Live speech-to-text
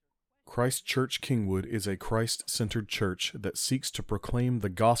Christ Church Kingwood is a Christ-centered church that seeks to proclaim the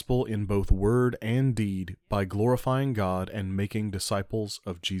gospel in both word and deed by glorifying God and making disciples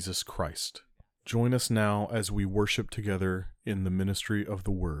of Jesus Christ. Join us now as we worship together in the ministry of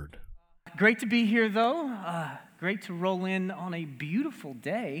the Word. Great to be here, though. Great to roll in on a beautiful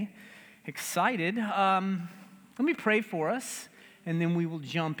day. Excited. Let me pray for us, and then we will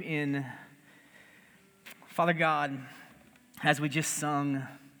jump in. Father God, as we just sung,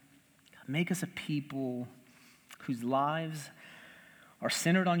 make us a people whose lives are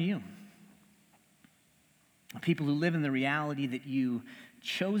centered on you. A people who live in the reality that you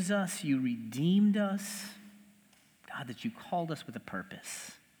chose us, you redeemed us, God, that you called us with a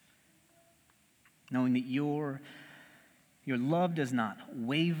purpose. Knowing that your love does not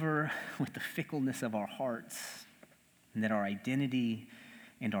waver with the fickleness of our hearts, and that our identity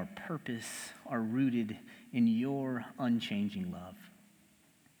and our purpose are rooted in your unchanging love.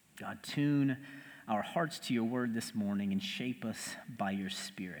 God, tune our hearts to your word this morning and shape us by your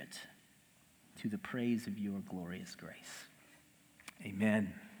Spirit to the praise of your glorious grace.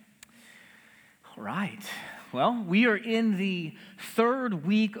 Amen. All right. Well, we are in the third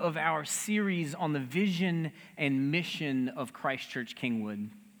week of our series on the vision and mission of Christ Church Kingwood.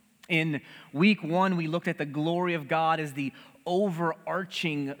 In week one, we looked at the glory of God as the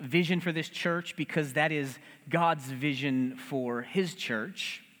overarching vision for this church because that is God's vision for his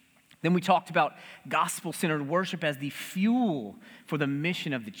church. Then we talked about gospel-centered worship as the fuel for the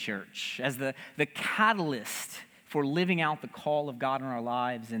mission of the church, as the catalyst for living out the call of God in our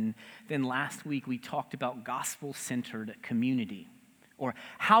lives. And then last week we talked about gospel-centered community, or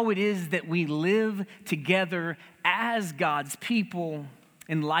how it is that we live together as God's people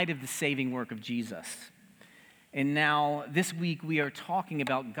in light of the saving work of Jesus. And now this week we are talking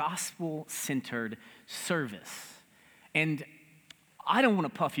about gospel-centered service. And I don't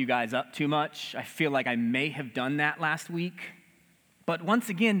want to puff you guys up too much. I feel like I may have done that last week. But once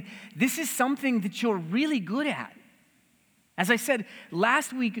again, this is something that you're really good at. As I said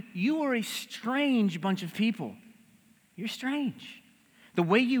last week, you are a strange bunch of people. You're strange. The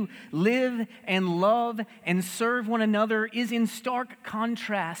way you live and love and serve one another is in stark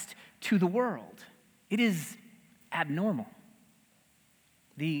contrast to the world. It is abnormal.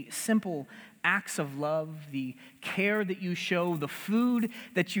 The simple acts of love, the care that you show, the food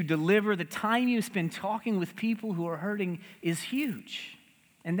that you deliver, the time you spend talking with people who are hurting is huge.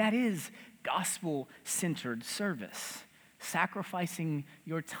 And that is gospel-centered service. Sacrificing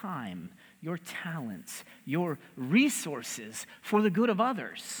your time, your talents, your resources for the good of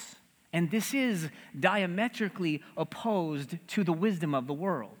others. And this is diametrically opposed to the wisdom of the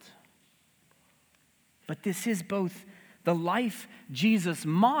world. But this is both the life Jesus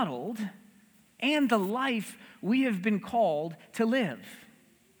modeled and the life we have been called to live.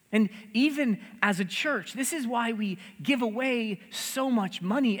 And even as a church, this is why we give away so much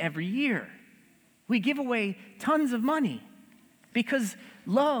money every year. We give away tons of money because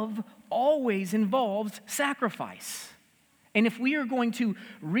love always involves sacrifice. And if we are going to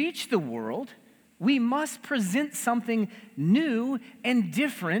reach the world, we must present something new and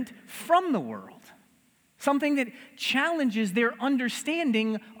different from the world. Something that challenges their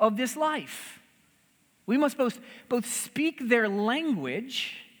understanding of this life. We must both speak their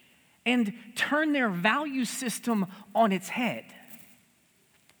language and turn their value system on its head.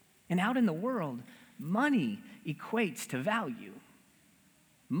 And out in the world, money equates to value.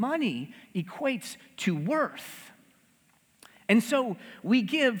 Money equates to worth. And so we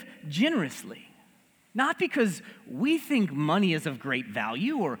give generously, not because we think money is of great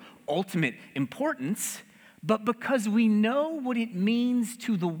value or ultimate importance, but because we know what it means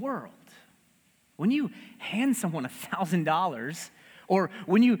to the world. When you hand someone $1,000, or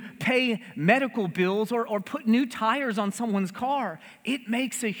when you pay medical bills or put new tires on someone's car, it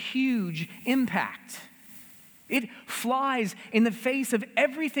makes a huge impact. It flies in the face of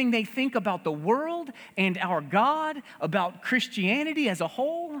everything they think about the world and our God, about Christianity as a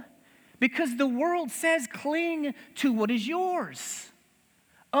whole, because the world says cling to what is yours.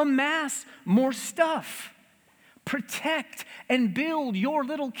 Amass more stuff. Protect and build your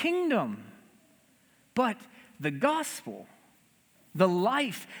little kingdom. But the gospel, the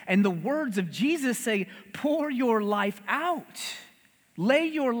life, and the words of Jesus say, pour your life out. Lay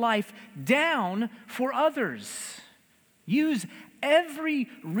your life down for others. Use every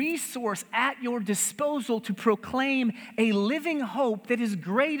resource at your disposal to proclaim a living hope that is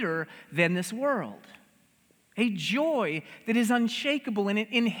greater than this world. A joy that is unshakable and an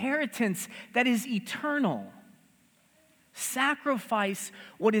inheritance that is eternal. Sacrifice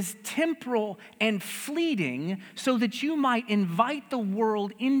what is temporal and fleeting so that you might invite the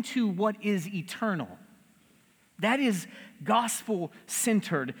world into what is eternal. That is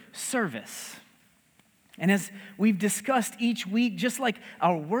gospel-centered service. And as we've discussed each week, just like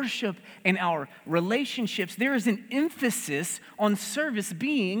our worship and our relationships, there is an emphasis on service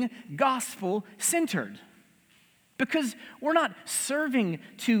being gospel-centered. Because we're not serving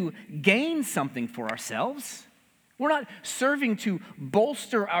to gain something for ourselves. We're not serving to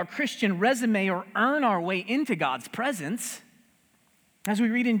bolster our Christian resume or earn our way into God's presence. As we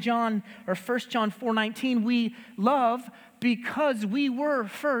read in 1 John 4:19, we love because we were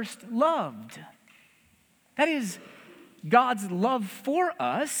first loved. That is, God's love for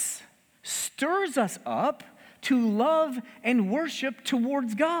us stirs us up to love and worship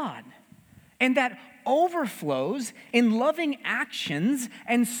towards God. And that overflows in loving actions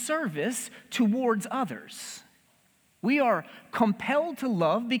and service towards others. We are compelled to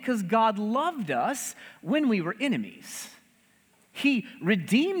love because God loved us when we were enemies. He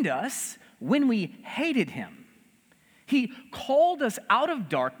redeemed us when we hated him. He called us out of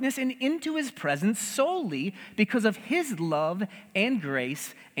darkness and into his presence solely because of his love and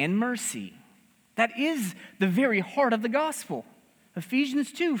grace and mercy. That is the very heart of the gospel.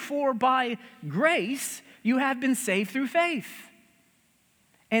 Ephesians 2, for by grace you have been saved through faith.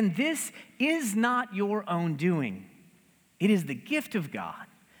 And this is not your own doing. It is the gift of God,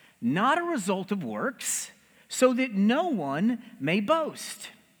 not a result of works, so that no one may boast.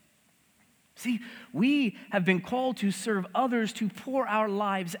 See, we have been called to serve others, to pour our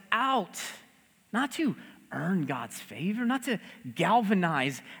lives out, not to earn God's favor, not to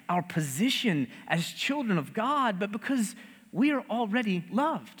galvanize our position as children of God, but because we are already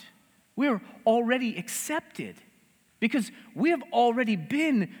loved. We are already accepted because we have already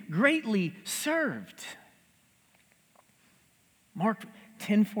been greatly served. Mark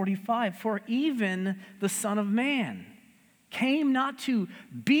 10:45, for even the Son of Man came not to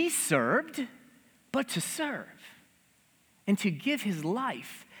be served, but to serve, and to give his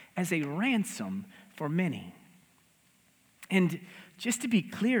life as a ransom for many. And just to be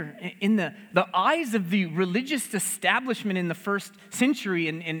clear, in the eyes of the religious establishment in the first century,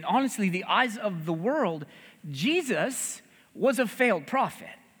 and honestly the eyes of the world, Jesus was a failed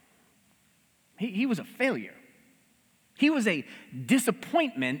prophet. He was a failure. He was a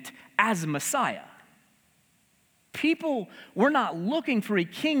disappointment as a Messiah. People were not looking for a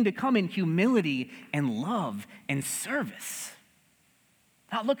king to come in humility and love and service.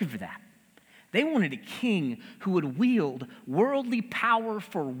 Not looking for that. They wanted a king who would wield worldly power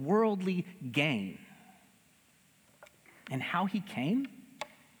for worldly gain. And how he came,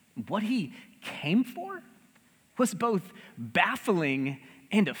 what he came for, was both baffling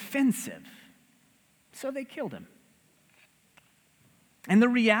and offensive. So they killed him. And the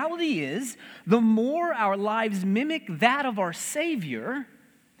reality is, the more our lives mimic that of our Savior,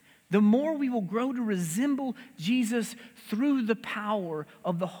 the more we will grow to resemble Jesus through the power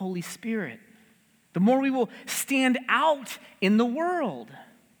of the Holy Spirit. The more we will stand out in the world,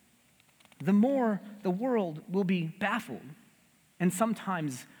 the more the world will be baffled and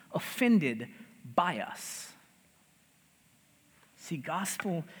sometimes offended by us. See,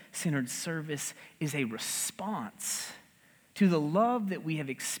 gospel-centered service is a response to the love that we have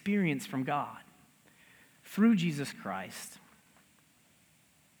experienced from God through Jesus Christ,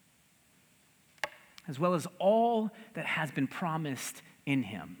 as well as all that has been promised in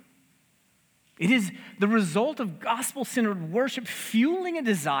him. It is the result of gospel-centered worship fueling a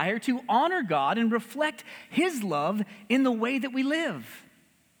desire to honor God and reflect his love in the way that we live.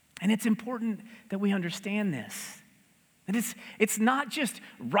 And it's important that we understand this. That it's not just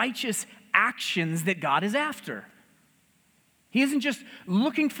righteous actions that God is after. He isn't just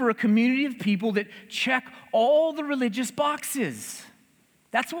looking for a community of people that check all the religious boxes.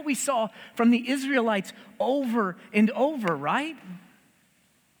 That's what we saw from the Israelites over and over, right?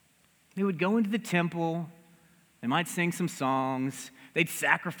 They would go into the temple, they might sing some songs, they'd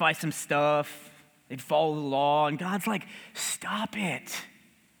sacrifice some stuff, they'd follow the law, and God's like, stop it.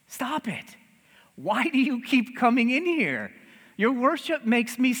 Stop it. Why do you keep coming in here? Your worship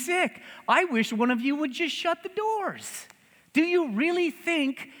makes me sick. I wish one of you would just shut the doors. Do you really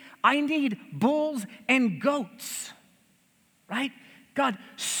think I need bulls and goats? Right? God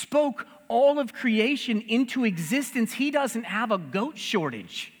spoke all of creation into existence. He doesn't have a goat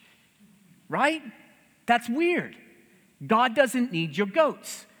shortage. Right? That's weird. God doesn't need your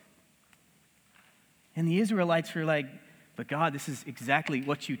goats. And the Israelites were like, but God, this is exactly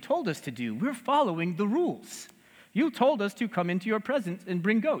what you told us to do. We're following the rules. You told us to come into your presence and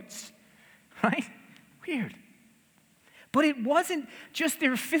bring goats. Right? Weird. But it wasn't just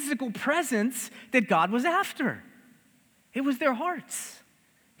their physical presence that God was after. It was their hearts.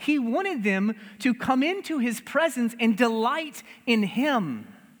 He wanted them to come into his presence and delight in him,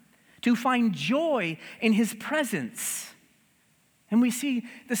 to find joy in his presence. And we see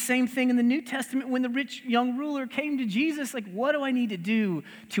the same thing in the New Testament when the rich young ruler came to Jesus, like, what do I need to do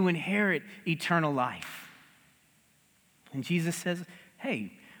to inherit eternal life? And Jesus says,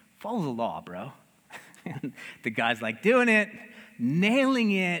 hey, follow the law, bro. And the guy's like, doing it,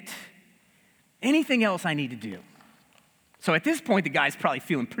 nailing it. Anything else I need to do? So at this point, the guy's probably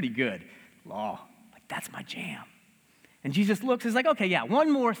feeling pretty good. Law, like, that's my jam. And Jesus looks, is like, okay, yeah,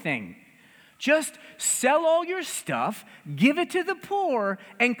 one more thing. Just sell all your stuff, give it to the poor,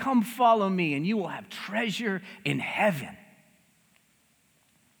 and come follow me, and you will have treasure in heaven.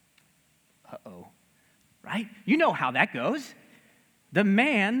 Uh-oh, right? You know how that goes. The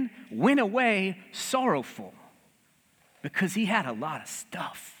man went away sorrowful because he had a lot of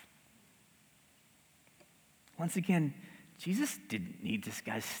stuff. Once again, Jesus didn't need this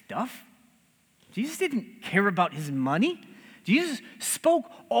guy's stuff. Jesus didn't care about his money. Jesus spoke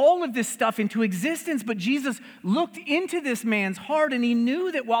all of this stuff into existence, but Jesus looked into this man's heart and he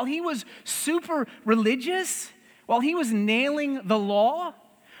knew that while he was super religious, while he was nailing the law,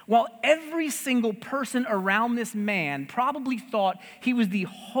 while every single person around this man probably thought he was the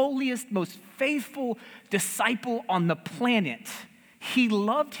holiest, most faithful disciple on the planet, he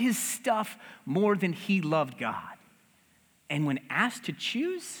loved his stuff more than he loved God. And when asked to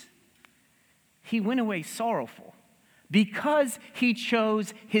choose, he went away sorrowful because he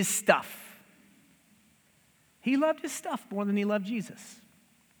chose his stuff. He loved his stuff more than he loved Jesus.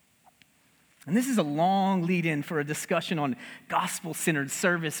 And this is a long lead-in for a discussion on gospel-centered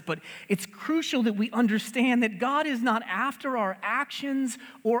service, but it's crucial that we understand that God is not after our actions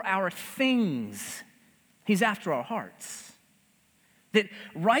or our things. He's after our hearts. That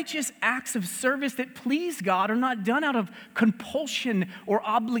righteous acts of service that please God are not done out of compulsion or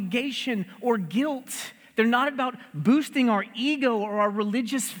obligation or guilt. They're not about boosting our ego or our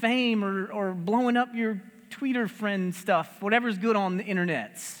religious fame or blowing up your Twitter friend stuff, whatever's good on the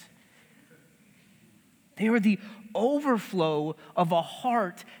internets. They are the overflow of a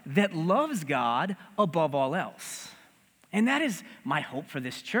heart that loves God above all else. And that is my hope for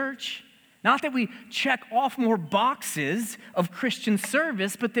this church. Not that we check off more boxes of Christian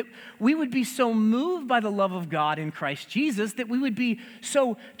service, but that we would be so moved by the love of God in Christ Jesus that we would be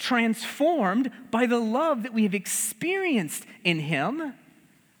so transformed by the love that we have experienced in him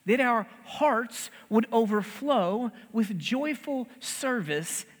that our hearts would overflow with joyful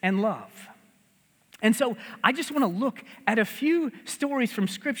service and love. And so I just want to look at a few stories from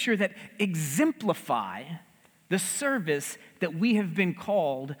Scripture that exemplify the service that we have been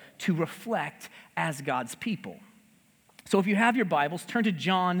called to reflect as God's people. So if you have your Bibles, turn to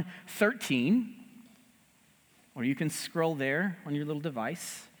John 13, or you can scroll there on your little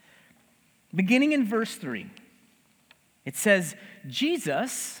device. Beginning in verse 3, it says,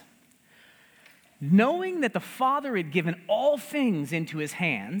 Jesus, knowing that the Father had given all things into his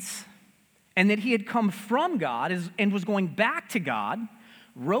hands, and that he had come from God and was going back to God,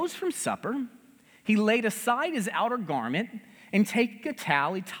 rose from supper. He laid aside his outer garment, and taking a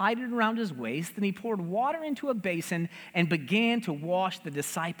towel, he tied it around his waist, and he poured water into a basin and began to wash the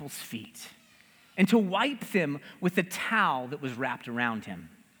disciples' feet and to wipe them with the towel that was wrapped around him.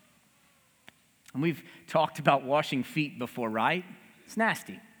 And we've talked about washing feet before, right? It's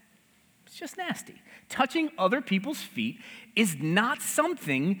nasty. It's just nasty. Touching other people's feet is not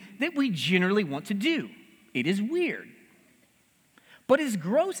something that we generally want to do. It is weird. But as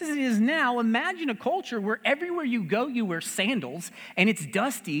gross as it is now, imagine a culture where everywhere you go, you wear sandals, and it's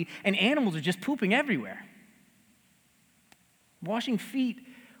dusty, and animals are just pooping everywhere. Washing feet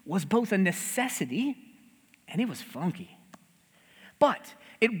was both a necessity, and it was funky. But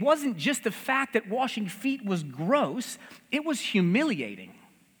it wasn't just the fact that washing feet was gross, it was humiliating.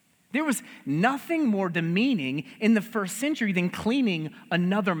 There was nothing more demeaning in the first century than cleaning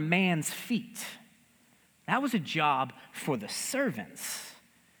another man's feet. That was a job for the servants.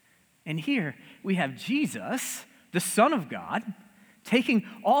 And here we have Jesus, the Son of God, taking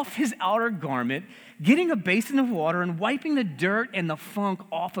off his outer garment, getting a basin of water, and wiping the dirt and the funk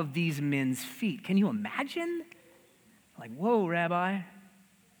off of these men's feet. Can you imagine? Like, whoa, Rabbi,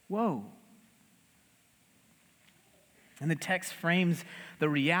 whoa. And the text frames the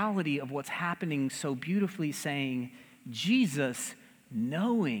reality of what's happening so beautifully, saying, Jesus,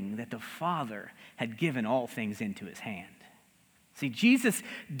 knowing that the Father had given all things into his hand. See, Jesus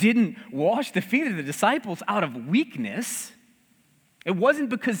didn't wash the feet of the disciples out of weakness. It wasn't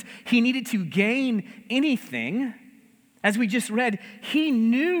because he needed to gain anything. As we just read, he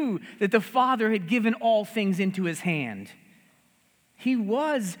knew that the Father had given all things into his hand. He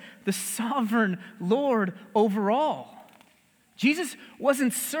was the sovereign Lord over all. Jesus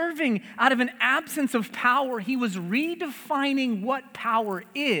wasn't serving out of an absence of power. He was redefining what power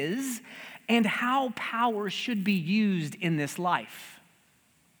is and how power should be used in this life.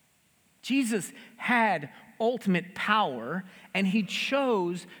 Jesus had ultimate power, and he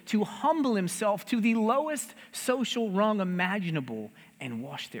chose to humble himself to the lowest social rung imaginable and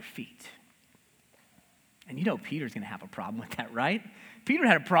wash their feet. And you know Peter's going to have a problem with that, right? Peter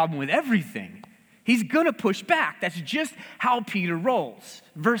had a problem with everything. He's going to push back. That's just how Peter rolls.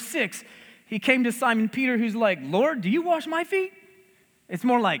 Verse 6, he came to Simon Peter, who's like, Lord, do you wash my feet? It's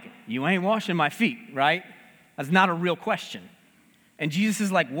more like, you ain't washing my feet, right? That's not a real question. And Jesus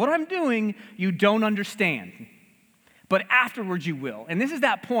is like, what I'm doing, you don't understand. But afterwards you will. And this is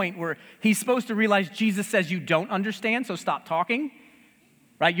that point where he's supposed to realize Jesus says you don't understand, so stop talking.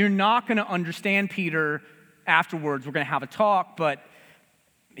 Right? You're not going to understand Peter afterwards. We're going to have a talk, but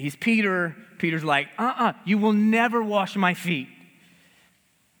he's Peter. Peter's like, you will never wash my feet.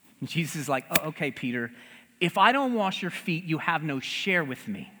 And Jesus is like, oh, okay, Peter, if I don't wash your feet, you have no share with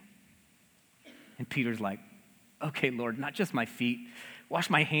me. And Peter's like, okay, Lord, not just my feet. Wash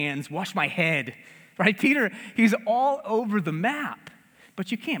my hands, wash my head. Right? Peter, he's all over the map.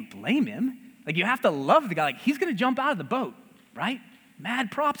 But you can't blame him. Like, you have to love the guy. Like, he's going to jump out of the boat, right?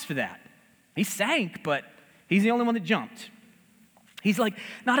 Mad props for that. He sank, but he's the only one that jumped. He's like,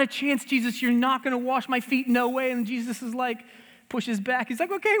 not a chance, Jesus. You're not going to wash my feet. No way. And Jesus is like, pushes back. He's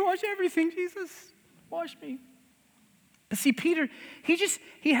like, okay, wash everything, Jesus. Wash me. But see, Peter,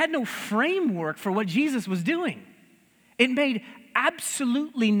 he had no framework for what Jesus was doing. It made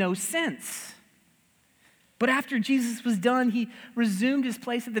absolutely no sense. But after Jesus was done, he resumed his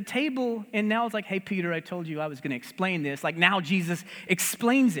place at the table, and now it's like, hey, Peter, I told you I was going to explain this. Like, now Jesus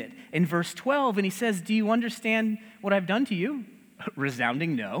explains it in verse 12, and he says, do you understand what I've done to you?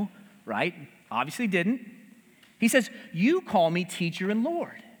 Resounding no, right? Obviously didn't. He says, you call me teacher and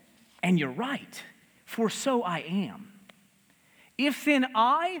Lord, and you're right, for so I am. If then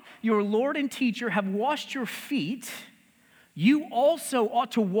I, your Lord and teacher, have washed your feet, you also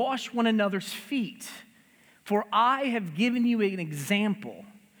ought to wash one another's feet. For I have given you an example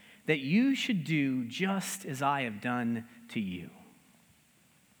that you should do just as I have done to you.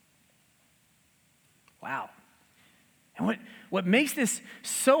 Wow. And what makes this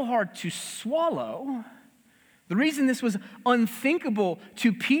so hard to swallow, the reason this was unthinkable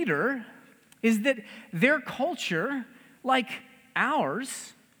to Peter, is that their culture, like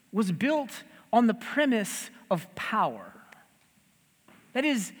ours, was built on the premise of power. That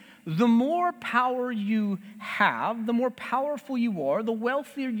is, the more power you have, the more powerful you are, the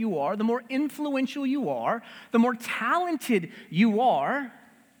wealthier you are, the more influential you are, the more talented you are,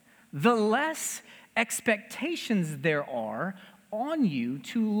 the less expectations there are on you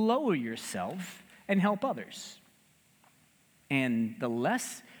to lower yourself and help others. And the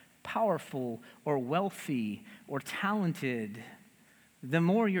less powerful or wealthy or talented, the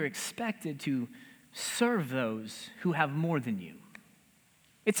more you're expected to serve those who have more than you.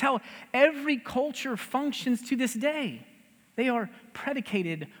 It's how every culture functions to this day. They are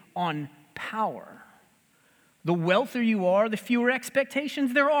predicated on power. The wealthier you are, the fewer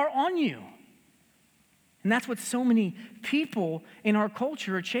expectations there are on you. And that's what so many people in our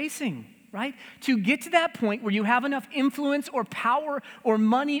culture are chasing, right? To get to that point where you have enough influence or power or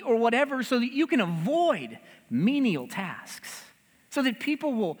money or whatever so that you can avoid menial tasks, so that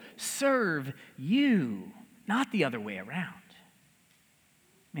people will serve you, not the other way around.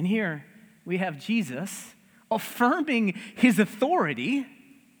 And here we have Jesus affirming his authority.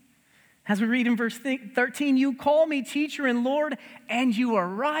 As we read in verse 13, you call me teacher and Lord, and you are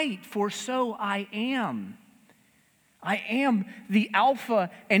right, for so I am. I am the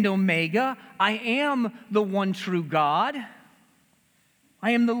Alpha and Omega. I am the one true God.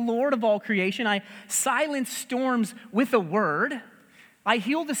 I am the Lord of all creation. I silence storms with a word. I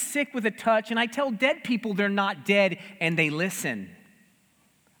heal the sick with a touch, and I tell dead people they're not dead, and they listen.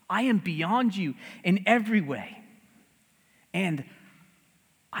 I am beyond you in every way. And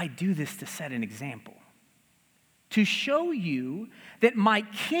I do this to set an example, to show you that my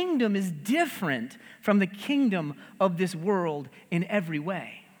kingdom is different from the kingdom of this world in every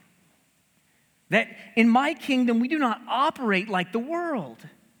way. That in my kingdom, we do not operate like the world.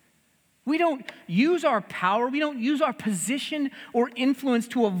 We don't use our power, we don't use our position or influence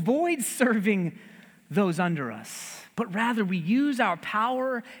to avoid serving those under us. But rather, we use our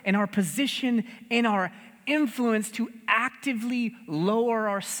power and our position and our influence to actively lower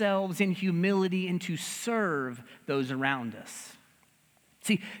ourselves in humility and to serve those around us.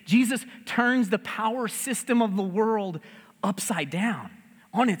 See, Jesus turns the power system of the world upside down,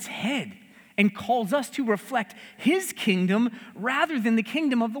 on its head, and calls us to reflect his kingdom rather than the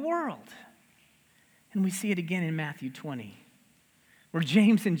kingdom of the world. And we see it again in Matthew 20, where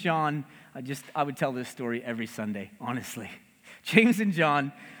James and John, I would tell this story every Sunday, honestly. James and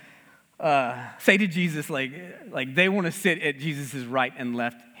John say to Jesus, like they want to sit at Jesus' right and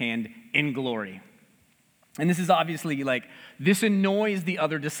left hand in glory. And this is obviously this annoys the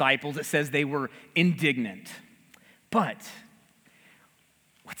other disciples. It says they were indignant. But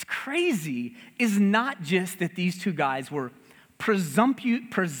what's crazy is not just that these two guys were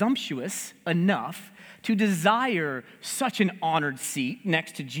presumptuous enough to desire such an honored seat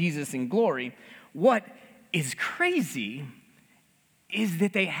next to Jesus in glory. What is crazy is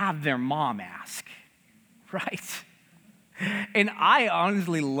that they have their mom ask, right? And I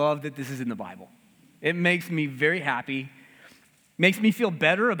honestly love that this is in the Bible. It makes me very happy, makes me feel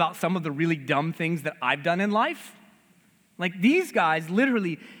better about some of the really dumb things that I've done in life. Like these guys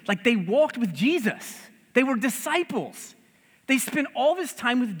literally, they walked with Jesus. They were disciples. They spent all this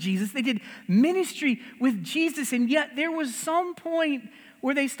time with Jesus. They did ministry with Jesus, and yet there was some point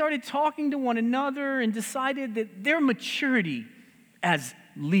where they started talking to one another and decided that their maturity as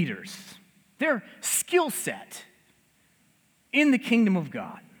leaders, their skill set in the kingdom of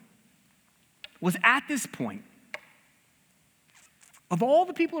God was at this point, of all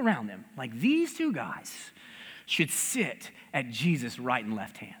the people around them, these two guys should sit at Jesus' right and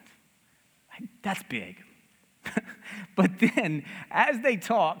left hand. That's big. But then, as they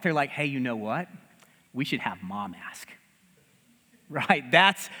talk, they're like, hey, you know what? We should have mom ask. Right?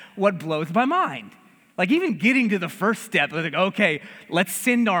 That's what blows my mind. Even getting to the first step, okay, let's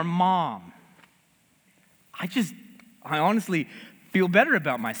send our mom. I honestly feel better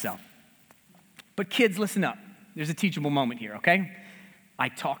about myself. But kids, listen up. There's a teachable moment here, okay? I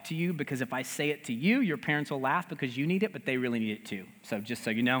talk to you because if I say it to you, your parents will laugh because you need it, but they really need it too. So just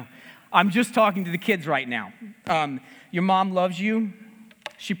so you know, I'm just talking to the kids right now. Your mom loves you.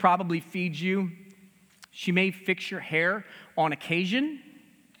 She probably feeds you. She may fix your hair on occasion.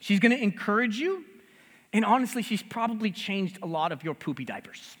 She's going to encourage you. And honestly, she's probably changed a lot of your poopy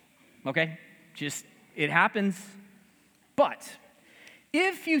diapers, okay? It happens. But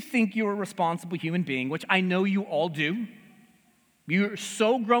if you think you're a responsible human being, which I know you all do, you're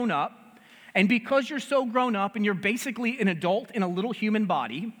so grown up, and because you're so grown up and you're basically an adult in a little human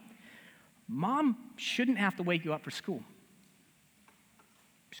body, mom shouldn't have to wake you up for school.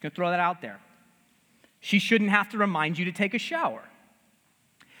 I'm just going to throw that out there. She shouldn't have to remind you to take a shower.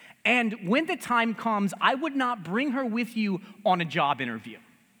 And when the time comes, I would not bring her with you on a job interview,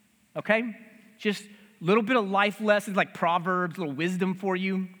 okay? Just a little bit of life lessons, like Proverbs, a little wisdom for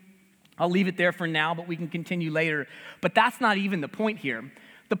you. I'll leave it there for now, but we can continue later. But that's not even the point here.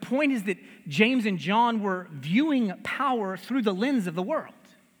 The point is that James and John were viewing power through the lens of the world.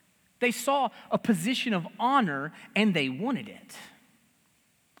 They saw a position of honor, and they wanted it,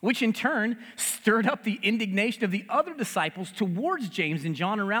 which in turn stirred up the indignation of the other disciples towards James and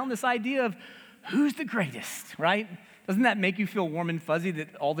John around this idea of who's the greatest, right? Doesn't that make you feel warm and fuzzy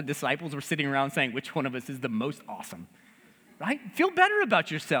that all the disciples were sitting around saying, which one of us is the most awesome, right? Feel better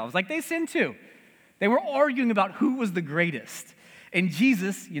about yourselves, like they sinned too. They were arguing about who was the greatest. And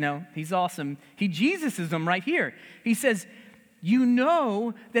Jesus, he's awesome. He Jesuses them right here. He says, you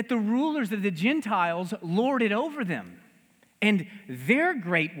know that the rulers of the Gentiles lord it over them, and their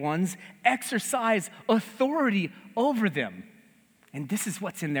great ones exercise authority over them. And this is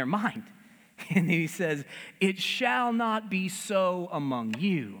what's in their mind. And he says, it shall not be so among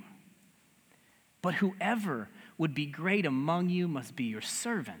you, but whoever would be great among you must be your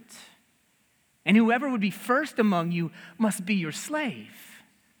servant. And whoever would be first among you must be your slave.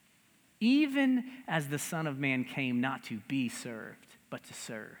 Even as the Son of Man came not to be served, but to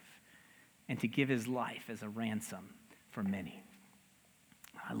serve, and to give his life as a ransom for many.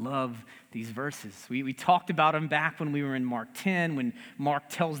 I love these verses. We talked about them back when we were in Mark 10, when Mark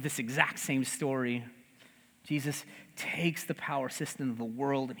tells this exact same story. Jesus takes the power system of the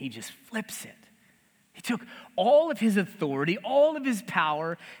world and he just flips it. He took all of his authority, all of his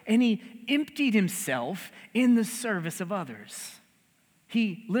power, and he emptied himself in the service of others.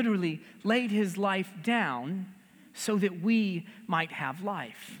 He literally laid his life down so that we might have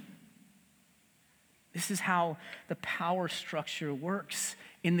life. This is how the power structure works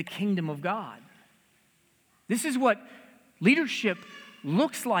in the kingdom of God. This is what leadership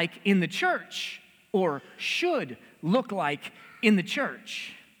looks like in the church, or should look like in the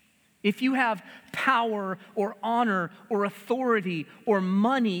church. If you have power or honor or authority or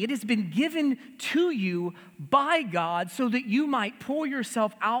money, it has been given to you by God so that you might pour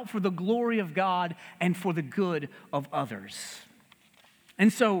yourself out for the glory of God and for the good of others.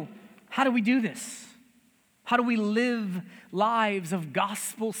 And so, how do we do this? How do we live lives of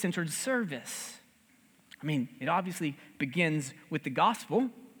gospel-centered service? I mean, it obviously begins with the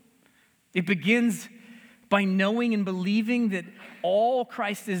gospel. It begins by knowing and believing that all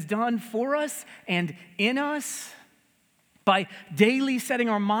Christ has done for us and in us, by daily setting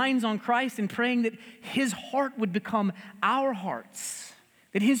our minds on Christ and praying that his heart would become our hearts,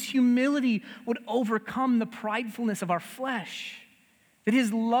 that his humility would overcome the pridefulness of our flesh, that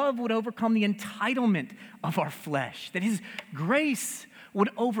his love would overcome the entitlement of our flesh, that his grace would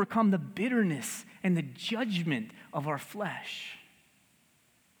overcome the bitterness and the judgment of our flesh.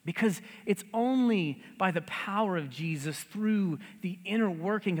 Because it's only by the power of Jesus through the inner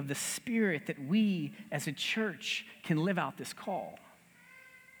working of the Spirit that we as a church can live out this call.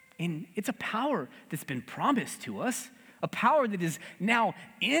 And it's a power that's been promised to us, a power that is now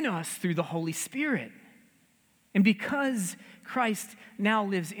in us through the Holy Spirit. And because Christ now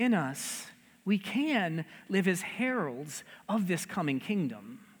lives in us, we can live as heralds of this coming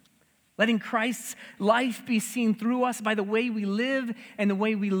kingdom. Letting Christ's life be seen through us by the way we live and the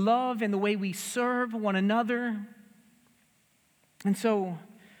way we love and the way we serve one another. And so,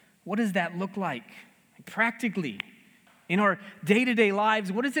 what does that look like? Practically, in our day-to-day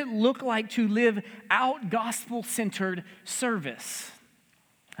lives, what does it look like to live out gospel-centered service?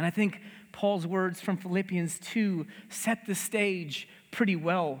 And I think Paul's words from Philippians 2 set the stage pretty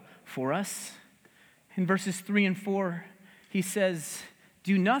well for us. In verses 3 and 4, he says,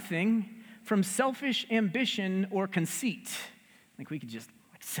 "Do nothing from selfish ambition or conceit." I think we could just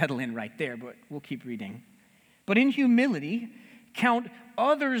settle in right there, but we'll keep reading. "But in humility, count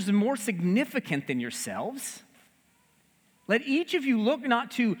others more significant than yourselves. Let each of you look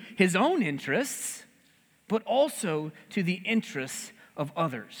not to his own interests, but also to the interests of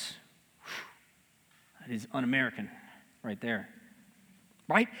others." That is un-American right there.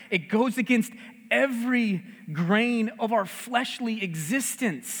 Right? It goes against every grain of our fleshly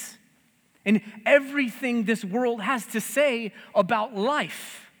existence and everything this world has to say about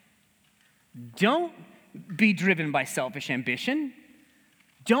life. Don't be driven by selfish ambition.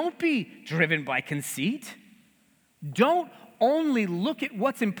 Don't be driven by conceit. Don't only look at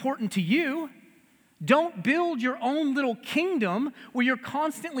what's important to you. Don't build your own little kingdom where you're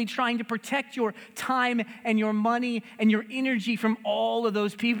constantly trying to protect your time and your money and your energy from all of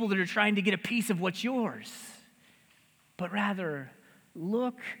those people that are trying to get a piece of what's yours. But rather,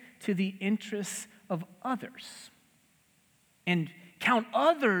 look to the interests of others and count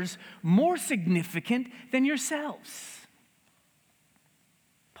others more significant than yourselves.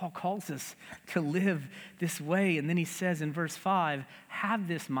 Paul calls us to live this way, and then he says in verse 5, "Have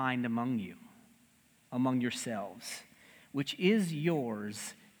this mind among you, among yourselves, which is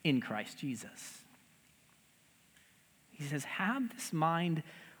yours in Christ Jesus." He says, have this mind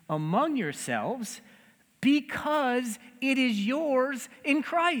among yourselves because it is yours in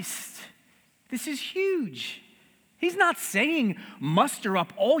Christ. This is huge. He's not saying muster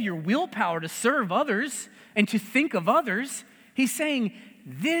up all your willpower to serve others and to think of others. He's saying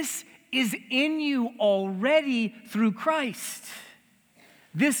this is in you already through Christ.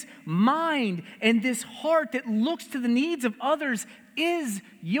 This mind and this heart that looks to the needs of others is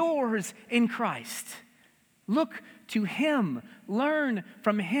yours in Christ. Look to him, learn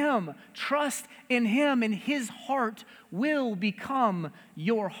from him, trust in him, and his heart will become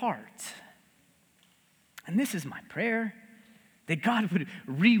your heart. And this is my prayer, that God would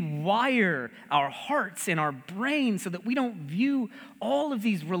rewire our hearts and our brains so that we don't view all of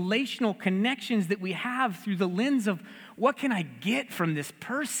these relational connections that we have through the lens of what can I get from this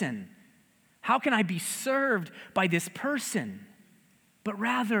person? How can I be served by this person? But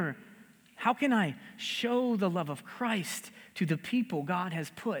rather, how can I show the love of Christ to the people God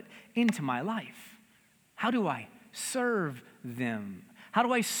has put into my life? How do I serve them? How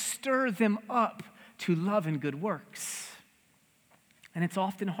do I stir them up to love and good works? And it's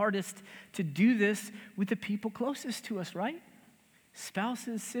often hardest to do this with the people closest to us, right?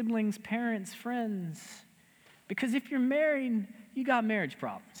 Spouses, siblings, parents, friends. Because if you're married, you got marriage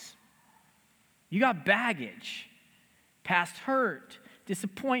problems. You got baggage, past hurt,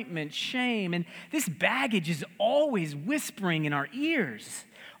 disappointment, shame. And this baggage is always whispering in our ears,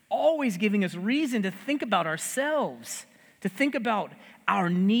 always giving us reason to think about ourselves, to think about our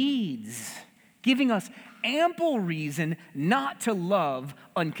needs, giving us ample reason not to love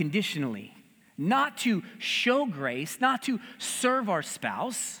unconditionally, not to show grace, not to serve our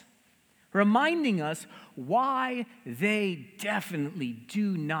spouse. reminding us why they definitely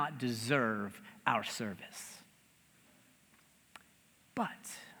do not deserve our service. But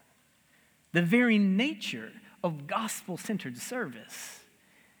the very nature of gospel-centered service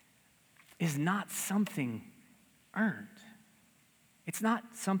is not something earned. It's not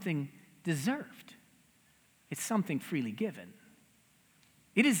something deserved. It's something freely given.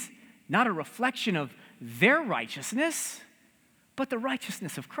 It is not a reflection of their righteousness, but the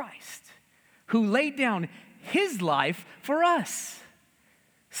righteousness of Christ, who laid down his life for us,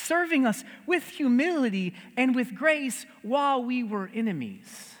 serving us with humility and with grace while we were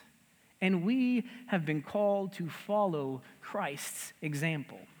enemies. And we have been called to follow Christ's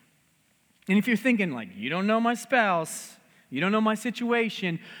example. And if you're thinking, like, you don't know my spouse, you don't know my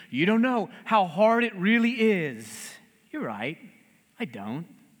situation, you don't know how hard it really is, you're right, I don't.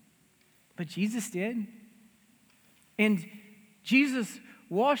 But Jesus did. And Jesus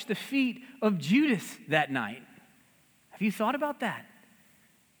washed the feet of Judas that night. Have you thought about that?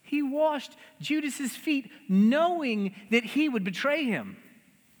 He washed Judas's feet knowing that he would betray him,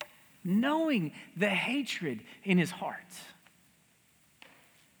 knowing the hatred in his heart.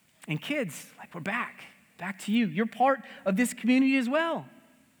 And kids, like, we're back to you. You're part of this community as well.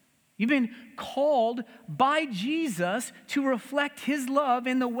 You've been called by Jesus to reflect his love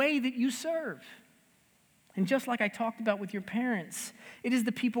in the way that you serve. And just like I talked about with your parents, it is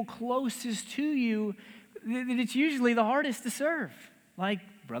the people closest to you that it's usually the hardest to serve, like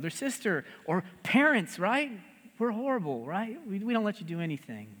brother, sister, or parents, right? We're horrible, right? We don't let you do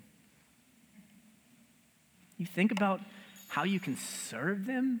anything. You think about how you can serve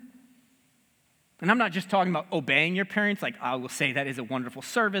them. And I'm not just talking about obeying your parents, like I will say that is a wonderful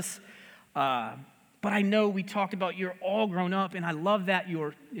service. But I know we talked about you're all grown up, and I love that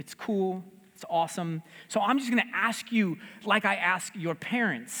it's cool, it's awesome. So I'm just gonna ask you, like I ask your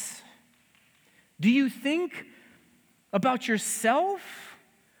parents, do you think about yourself,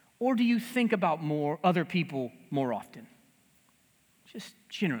 or do you think about other people more often? Just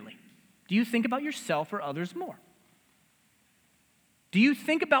generally. Do you think about yourself or others more? Do you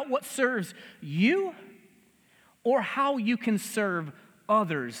think about what serves you or how you can serve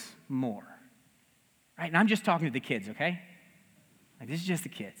others more? Right? And I'm just talking to the kids, okay? Like, this is just the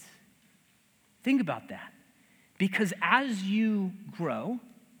kids. Think about that. Because as you grow,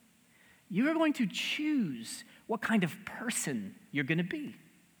 you're going to choose what kind of person you're going to be.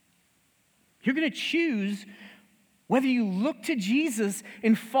 You're going to choose whether you look to Jesus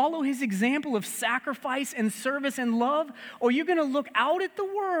and follow his example of sacrifice and service and love, or you're going to look out at the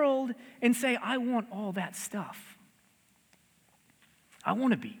world and say, I want all that stuff. I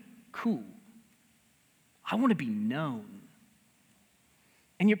want to be cool. I want to be known.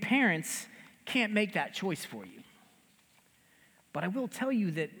 And your parents can't make that choice for you. But I will tell you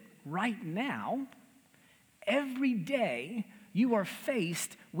that right now, every day, you are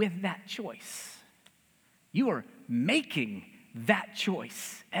faced with that choice. You are making that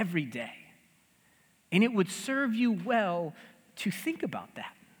choice every day. And it would serve you well to think about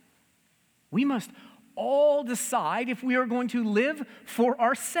that. We must all decide if we are going to live for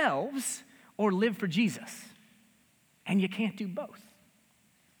ourselves or live for Jesus. And you can't do both.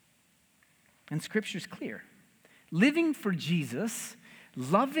 And Scripture's clear. Living for Jesus,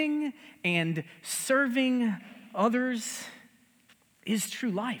 loving and serving others is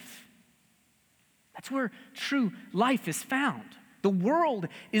true life. That's where true life is found. The world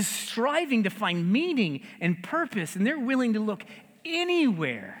is striving to find meaning and purpose, and they're willing to look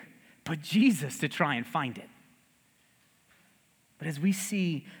anywhere but Jesus to try and find it. But as we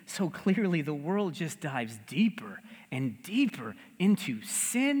see so clearly, the world just dives deeper and deeper into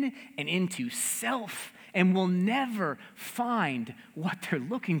sin and into self, and will never find what they're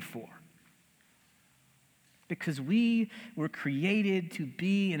looking for. Because we were created to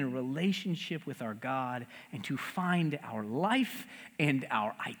be in a relationship with our God and to find our life and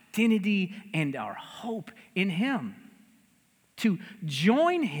our identity and our hope in him. To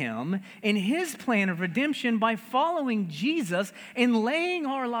join him in his plan of redemption by following Jesus and laying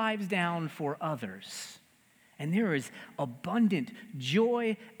our lives down for others. And there is abundant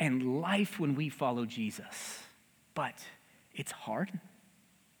joy and life when we follow Jesus. But it's hard.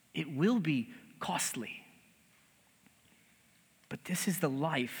 It will be costly. But this is the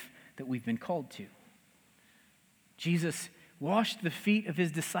life that we've been called to. Jesus washed the feet of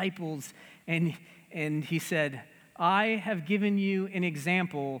his disciples, and he said, I have given you an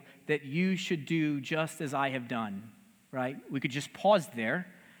example that you should do just as I have done, right? We could just pause there.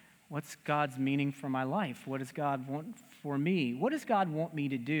 What's God's meaning for my life? What does God want for me? What does God want me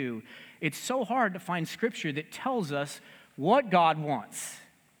to do? It's so hard to find scripture that tells us what God wants.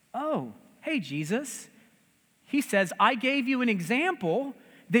 Oh, hey, Jesus, he says, I gave you an example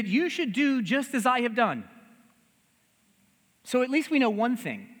that you should do just as I have done. So at least we know one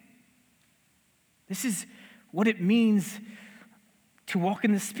thing. This is what it means to walk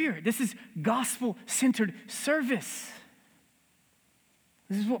in the Spirit. This is gospel-centered service.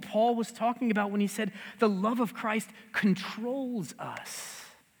 This is what Paul was talking about when he said the love of Christ controls us.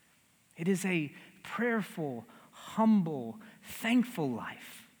 It is a prayerful, humble, thankful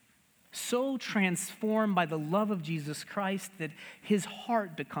life, so transformed by the love of Jesus Christ that his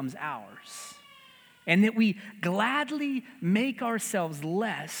heart becomes ours, and that we gladly make ourselves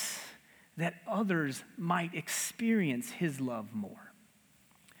less that others might experience his love more.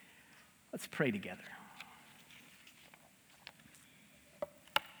 Let's pray together.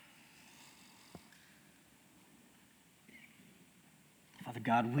 Father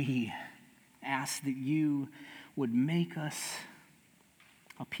God, we ask that you would make us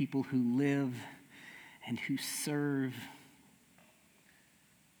a people who live and who serve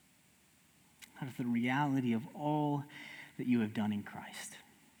out of the reality of all that you have done in Christ.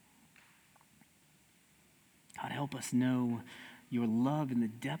 God, help us know your love in the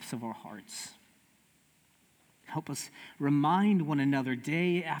depths of our hearts. Help us remind one another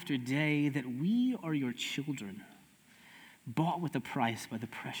day after day that we are your children, bought with a price by the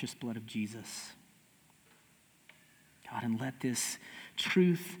precious blood of Jesus. God, and let this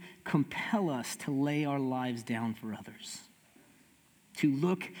truth compel us to lay our lives down for others, to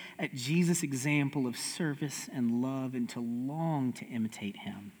look at Jesus' example of service and love and to long to imitate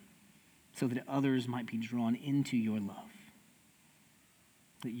him so that others might be drawn into your love,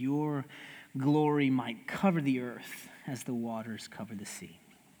 that your glory might cover the earth as the waters cover the sea.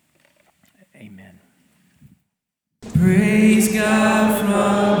 Amen. Praise God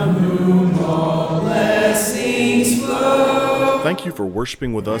from whom all blessings flow. Thank you for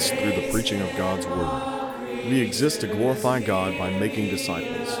worshiping with us through the preaching of God's Word. We exist to glorify God by making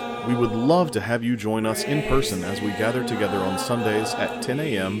disciples. We would love to have you join us in person as we gather together on Sundays at 10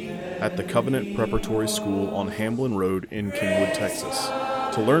 a.m. at the Covenant Preparatory School on Hamblin Road in Kingwood, Texas.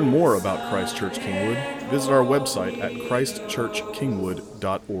 To learn more about Christ Church Kingwood, visit our website at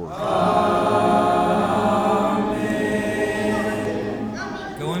christchurchkingwood.org.